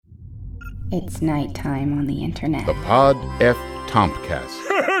It's nighttime on the internet. The Pod F Tompcast.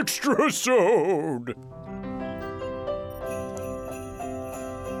 EXTRASODE!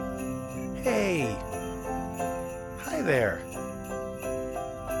 Hey. Hi there.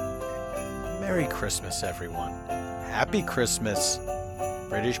 Merry Christmas, everyone. Happy Christmas.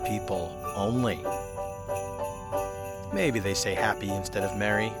 British people only. Maybe they say happy instead of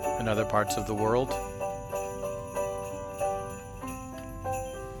merry in other parts of the world.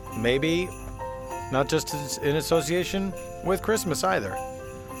 Maybe not just in association with Christmas either,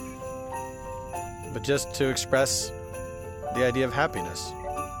 but just to express the idea of happiness.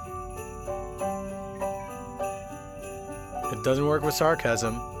 It doesn't work with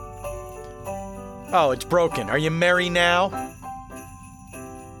sarcasm. Oh, it's broken. Are you merry now?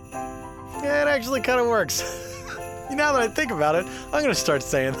 Yeah, it actually kind of works. Now that I think about it, I'm going to start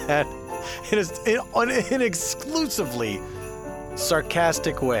saying that in an exclusively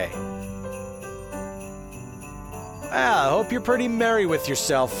sarcastic way. I hope you're pretty merry with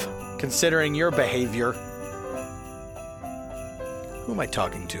yourself, considering your behavior. Who am I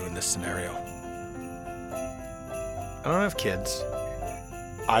talking to in this scenario? I don't have kids.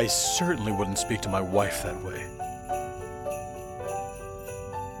 I certainly wouldn't speak to my wife that way.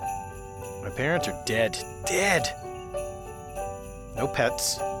 My parents are dead. Dead! No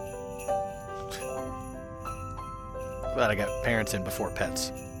pets. Glad I got parents in before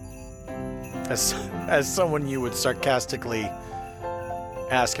pets. As someone you would sarcastically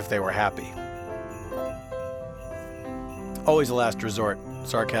ask if they were happy. Always a last resort,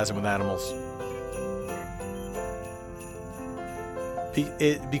 sarcasm with animals.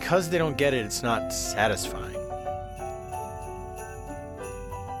 Because they don't get it, it's not satisfying.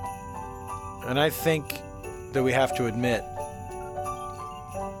 And I think that we have to admit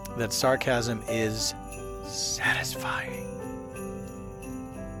that sarcasm is satisfying.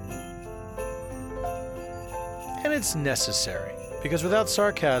 And it's necessary, because without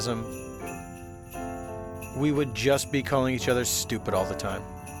sarcasm, we would just be calling each other stupid all the time.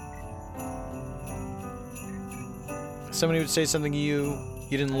 Somebody would say something you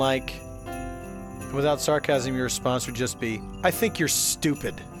didn't like, and without sarcasm, your response would just be, I think you're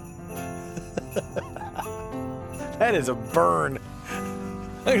stupid. That is a burn.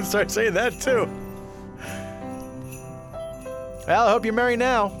 I can start saying that too. Well, I hope you're merry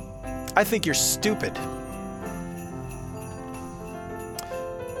now. I think you're stupid.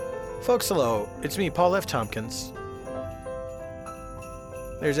 Folks, hello. It's me, Paul F. Tompkins.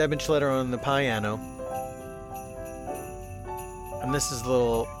 There's Eben Schletter on the piano. And this is a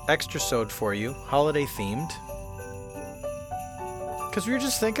little extrasode for you, holiday themed. Because we were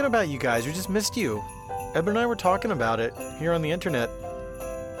just thinking about you guys. We just missed you. Eben and I were talking about it here on the internet.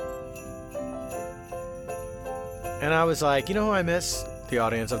 And I was like, you know who I miss? The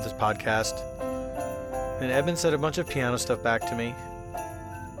audience of this podcast. And Eben said a bunch of piano stuff back to me,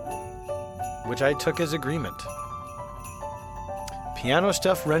 which I took as agreement. Piano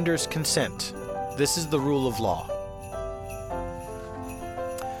stuff renders consent. This is the rule of law.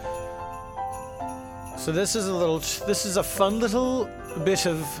 So this is a fun little bit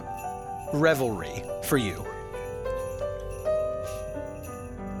of revelry for you.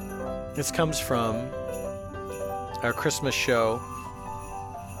 This comes from our Christmas show.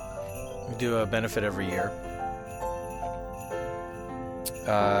 We do a benefit every year.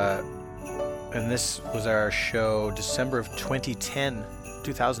 And this was our show December of 2010.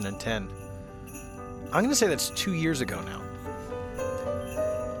 I'm going to say that's 2 years ago now.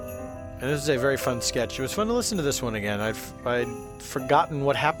 And this is a very fun sketch. It was fun to listen to this one again. I'd forgotten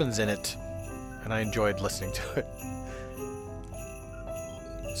what happens in it, and I enjoyed listening to it.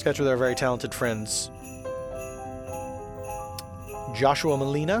 Sketch with our very talented friends Joshua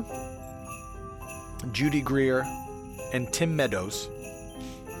Malina, Judy Greer, and Tim Meadows.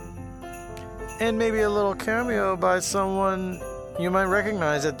 And maybe a little cameo by someone you might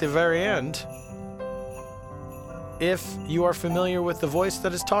recognize at the very end, if you are familiar with the voice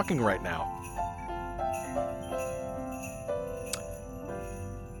that is talking right now.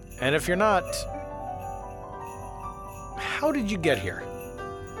 And if you're not, how did you get here?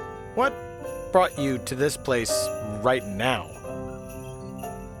 What brought you to this place right now?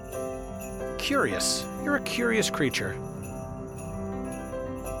 Curious. You're a curious creature.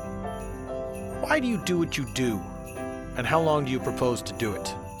 Why do you do what you do? And how long do you propose to do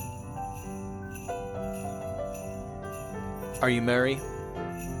it? Are you merry?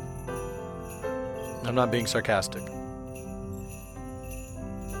 I'm not being sarcastic.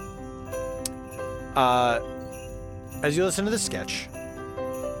 As you listen to the sketch,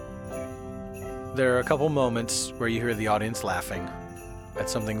 there are a couple moments where you hear the audience laughing at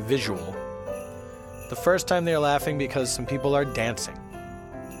something visual The first time they are laughing because some people are dancing.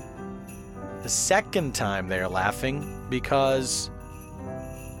 The second time they are laughing because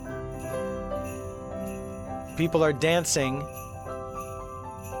people are dancing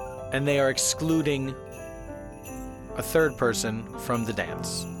and they are excluding a third person from the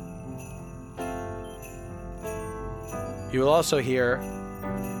dance. You will also hear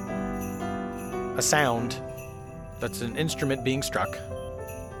a sound that's an instrument being struck.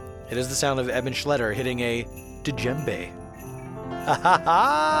 It is the sound of Eben Schletter hitting a djembe. Ha ha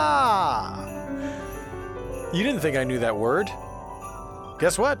ha! You didn't think I knew that word.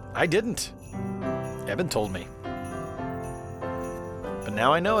 Guess what? I didn't. Eben told me. But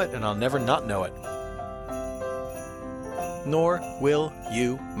now I know it, and I'll never not know it. Nor will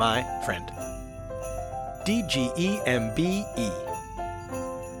you, my friend. D-G-E-M-B-E.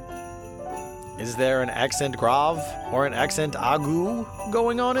 Is there an accent grave or an accent aigu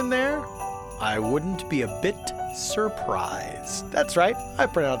going on in there? I wouldn't be a bit surprised. That's right, I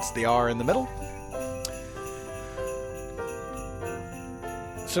pronounced the R in the middle.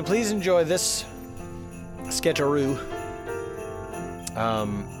 So please enjoy this sketcheroo.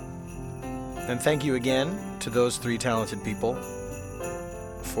 And thank you again to those three talented people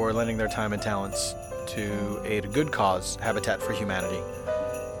for lending their time and talents to aid a good cause, Habitat for Humanity.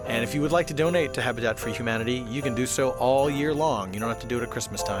 And if you would like to donate to Habitat for Humanity, you can do so all year long. You don't have to do it at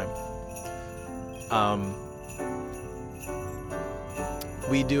Christmas time.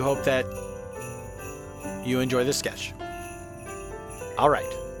 We do hope that you enjoy this sketch. All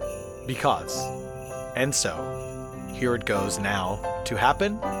right. Because, and so, here it goes now to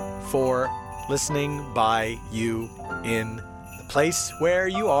happen for listening by you in the place where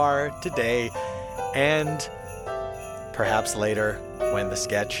you are today, and perhaps later when the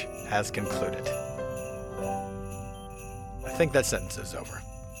sketch has concluded. I think that sentence is over.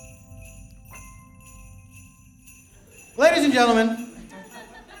 Ladies and gentlemen,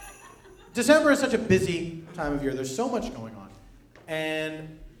 December is such a busy time of year. There's so much going on.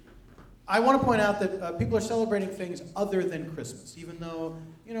 And I want to point out that people are celebrating things other than Christmas. Even though,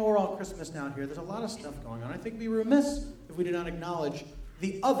 we're all Christmas down here, there's a lot of stuff going on. I think we'd be remiss if we did not acknowledge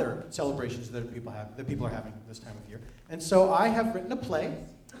the other celebrations that people are having this time of year. And so I have written a play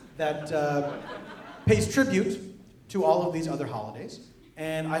that pays tribute to all of these other holidays.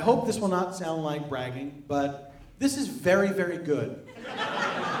 And I hope this will not sound like bragging, but this is very, very good.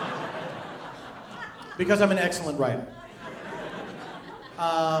 Because I'm an excellent writer.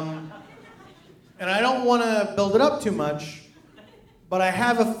 And I don't want to build it up too much, but I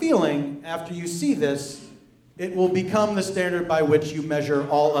have a feeling after you see this, it will become the standard by which you measure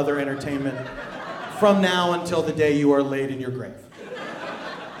all other entertainment from now until the day you are laid in your grave.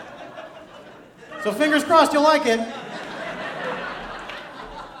 So fingers crossed you'll like it.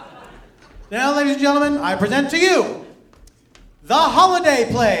 Now, ladies and gentlemen, I present to you The Holiday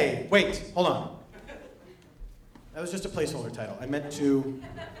Play. Wait, hold on. That was just a placeholder title. I meant to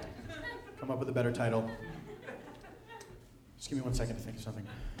come up with a better title. Just give me 1 second to think of something.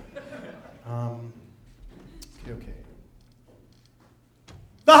 Okay.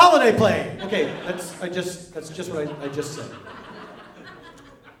 The Holiday Play. Okay, that's just what I just said.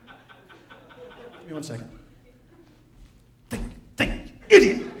 Give me 1 second. Think,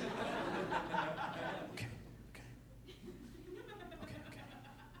 idiot. Okay.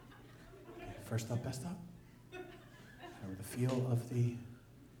 First up, best up. Remember the feel of the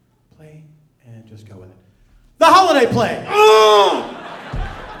play and just go with it. The Holiday Play.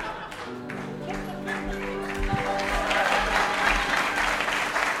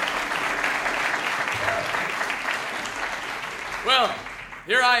 Well,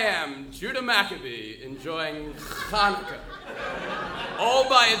 here I am, Judah Maccabee, enjoying Hanukkah, all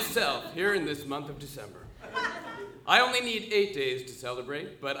by itself here in this month of December. I only need 8 days to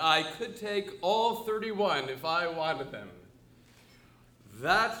celebrate, but I could take all 31 if I wanted them.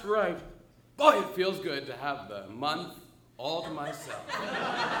 That's right. Boy, it feels good to have the month all to myself.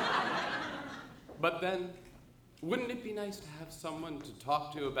 But then, wouldn't it be nice to have someone to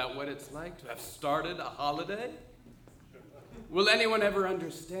talk to about what it's like to have started a holiday? Will anyone ever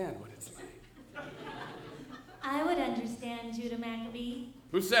understand what it's like? I would understand, Judah Maccabee.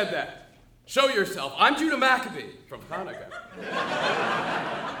 Who said that? Show yourself. I'm Judah Maccabee from Hanukkah.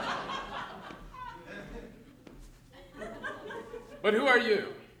 But who are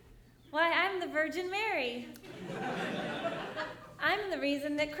you? Why, I'm the Virgin Mary. I'm the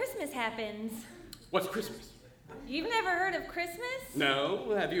reason that Christmas happens. What's Christmas? You've never heard of Christmas?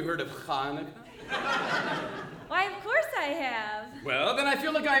 No. Have you heard of Hanukkah? Why, of course I have. Well, then I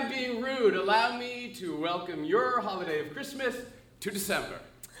feel like I'm being rude. Allow me to welcome your holiday of Christmas to December.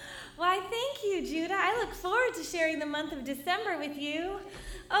 Why, thank you, Judah. I look forward to sharing the month of December with you.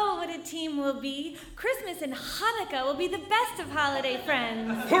 Oh, what a team we'll be. Christmas and Hanukkah will be the best of holiday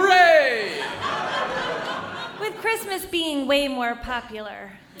friends. Hooray! With Christmas being way more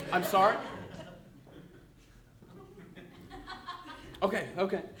popular. I'm sorry? Okay.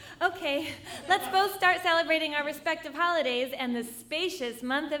 Okay, let's both start celebrating our respective holidays and the spacious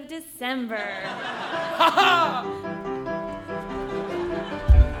month of December.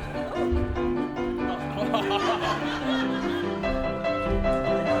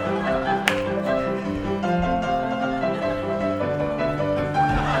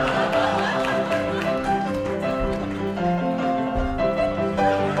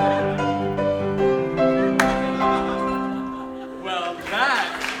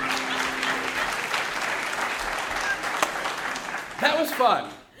 That was fun.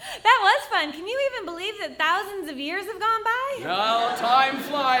 That was fun. Can you even believe that thousands of years have gone by? No, time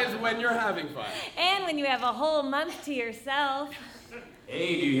flies when you're having fun. And when you have a whole month to yourself.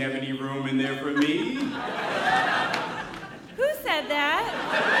 Hey, do you have any room in there for me? Who said that?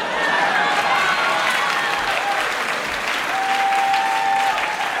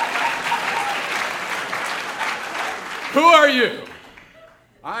 Who are you?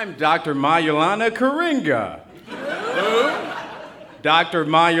 I'm Dr. Malina Karinga. Who? Dr.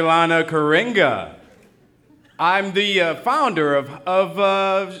 Malina Karinga. I'm the founder of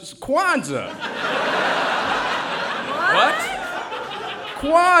Kwanzaa. What?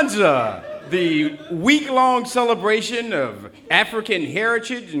 Kwanzaa, the week-long celebration of African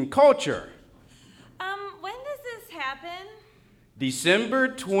heritage and culture. When does this happen? December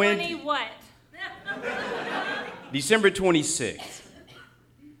 20 what? December 26th.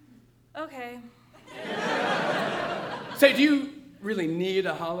 Okay. Say, do you really need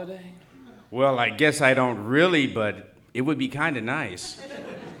a holiday? Well, I guess I don't really, but it would be kind of nice.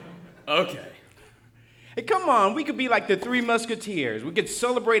 Okay. Hey, come on, we could be like the Three Musketeers. We could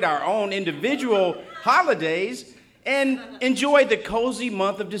celebrate our own individual holidays and enjoy the cozy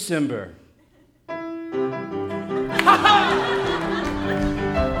month of December.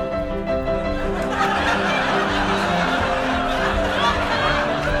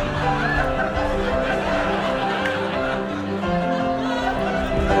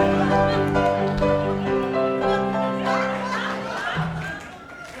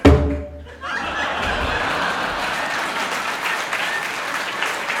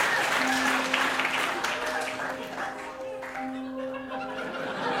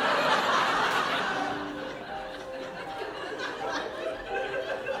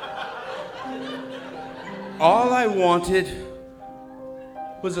 All I wanted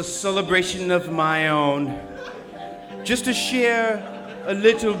was a celebration of my own, just to share a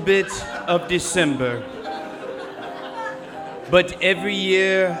little bit of December. But every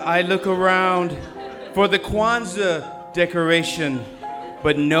year I look around for the Kwanzaa decoration,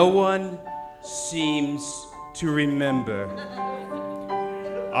 but no one seems to remember.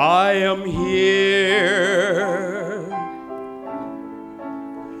 I am here.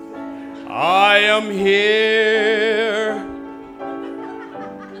 I am here.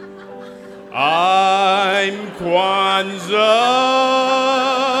 I'm Kwanzaa.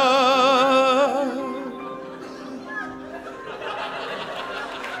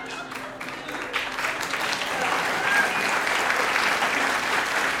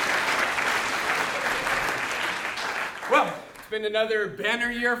 Well, it's been another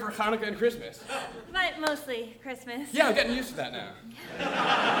banner year for Hanukkah and Christmas. But mostly Christmas. Yeah, I'm getting used to that now.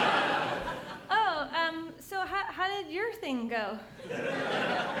 So how did your thing go?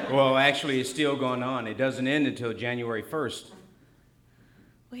 Well, actually, it's still going on. It doesn't end until January 1st.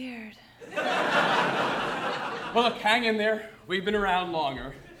 Weird. Well, look, hang in there. We've been around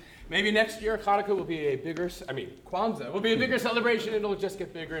longer. Maybe next year Hanukkah will be Kwanzaa will be a bigger celebration. It'll just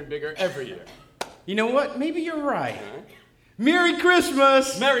get bigger and bigger every year. You know what? Maybe you're right. Huh? Merry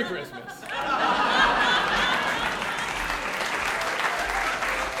Christmas! Merry Christmas.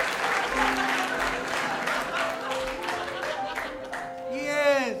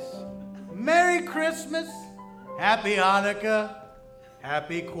 Merry Christmas, Happy Hanukkah,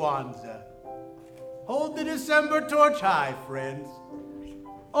 Happy Kwanzaa. Hold the December torch high, friends.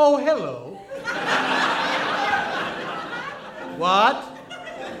 Oh, hello. What?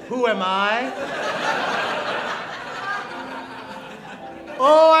 Who am I?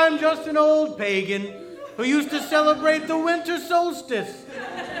 Oh, I'm just an old pagan who used to celebrate the winter solstice.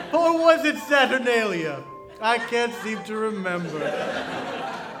 Or was it Saturnalia? I can't seem to remember.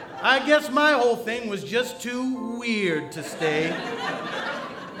 I guess my whole thing was just too weird to stay.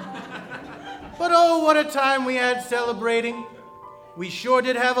 But oh, what a time we had celebrating. we sure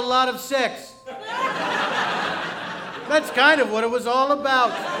did have a lot of sex. That's kind of what it was all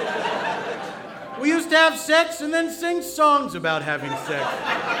about. We used to have sex and then sing songs about having sex.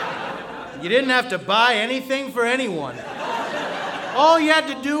 You didn't have to buy anything for anyone. All you had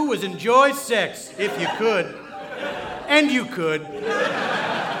to do was enjoy sex, if you could. And you could.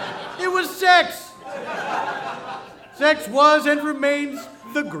 It was sex. Sex was and remains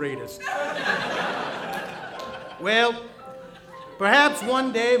the greatest. Well, perhaps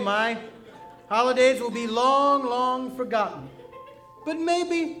one day my holidays will be long, long forgotten. But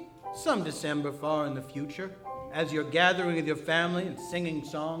maybe some December far in the future, as you're gathering with your family and singing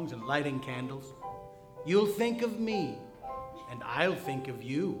songs and lighting candles, you'll think of me, and I'll think of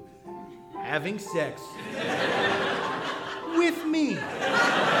you, having sex with me.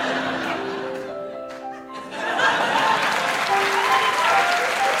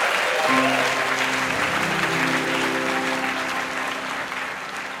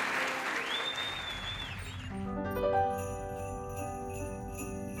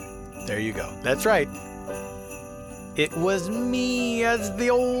 There you go. That's right. It was me as the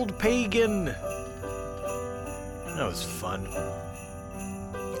old pagan. That was fun.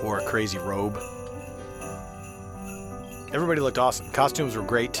 Wore a crazy robe. Everybody looked awesome. Costumes were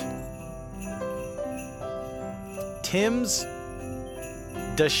great. Tim's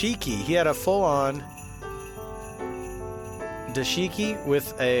dashiki. He had a full-on dashiki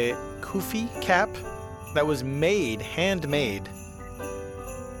with a kufi cap that was handmade,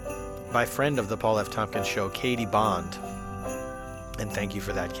 by friend of the Paul F. Tompkins Show, Katie Bond. And thank you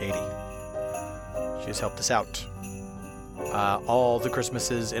for that, Katie. She has helped us out all the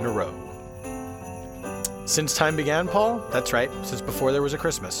Christmases in a row. Since time began, Paul? That's right, since before there was a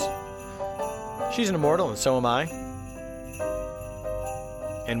Christmas. She's an immortal, and so am I.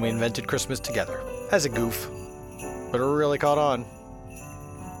 And we invented Christmas together, as a goof. But it really caught on.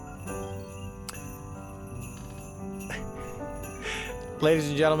 Ladies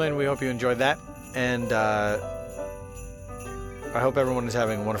and gentlemen, we hope you enjoyed that, and I hope everyone is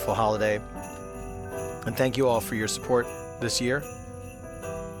having a wonderful holiday, and thank you all for your support this year.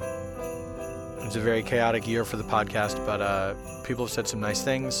 It's a very chaotic year for the podcast, but people have said some nice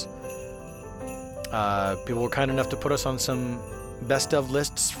things. People were kind enough to put us on some best of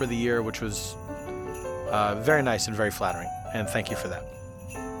lists for the year, which was very nice and very flattering, and thank you for that.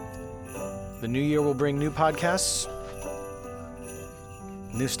 The new year will bring new podcasts,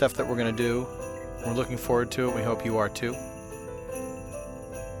 new stuff that we're going to do. We're looking forward to it. We hope you are too.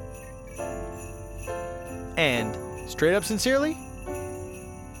 And, straight up sincerely,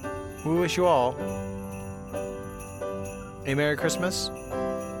 we wish you all a Merry Christmas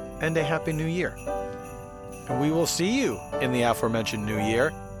and a Happy New Year. And we will see you in the aforementioned New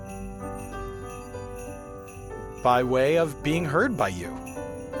Year by way of being heard by you.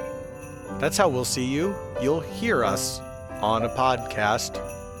 That's how we'll see you. You'll hear us on a podcast.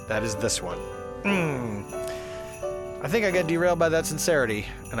 That is this one. I think I got derailed by that sincerity,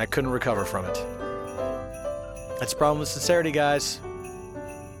 and I couldn't recover from it. That's the problem with sincerity, guys.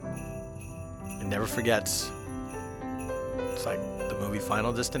 It never forgets. It's like the movie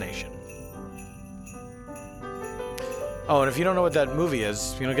Final Destination. Oh, and if you don't know what that movie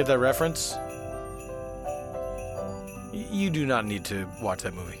is, if you don't get that reference, you do not need to watch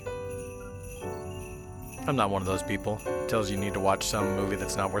that movie. I'm not one of those people who tells you need to watch some movie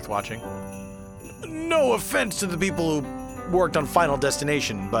that's not worth watching. No offense to the people who worked on Final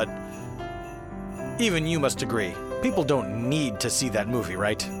Destination, but even you must agree, people don't need to see that movie,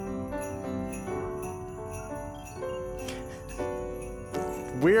 right?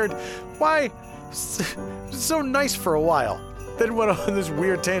 Weird. Why? So nice for a while. Then went on this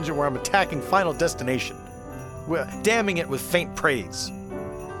weird tangent where I'm attacking Final Destination, damning it with faint praise.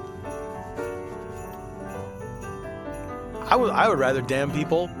 I would rather damn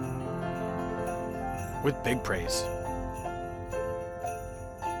people with big praise.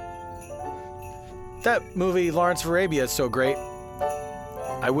 That movie, Lawrence of Arabia, is so great.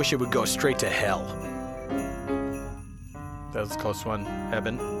 I wish it would go straight to hell. That was a close one,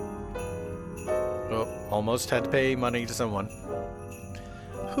 Eben. Oh, almost had to pay money to someone.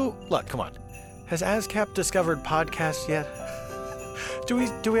 Look, come on. Has ASCAP discovered podcasts yet? Do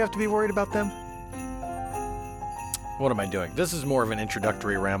we have to be worried about them? What am I doing? This is more of an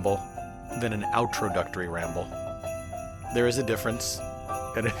introductory ramble than an outroductory ramble. There is a difference.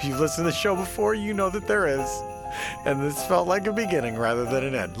 And if you've listened to the show before, you know that there is. And this felt like a beginning rather than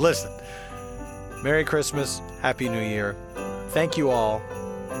an end. Listen. Merry Christmas. Happy New Year. Thank you all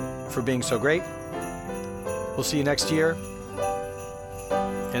for being so great. We'll see you next year.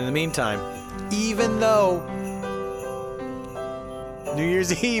 And in the meantime, even though New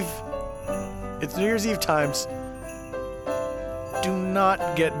Year's Eve. It's New Year's Eve times. Do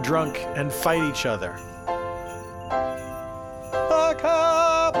not get drunk and fight each other. A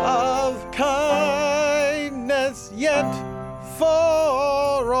cup of kindness yet for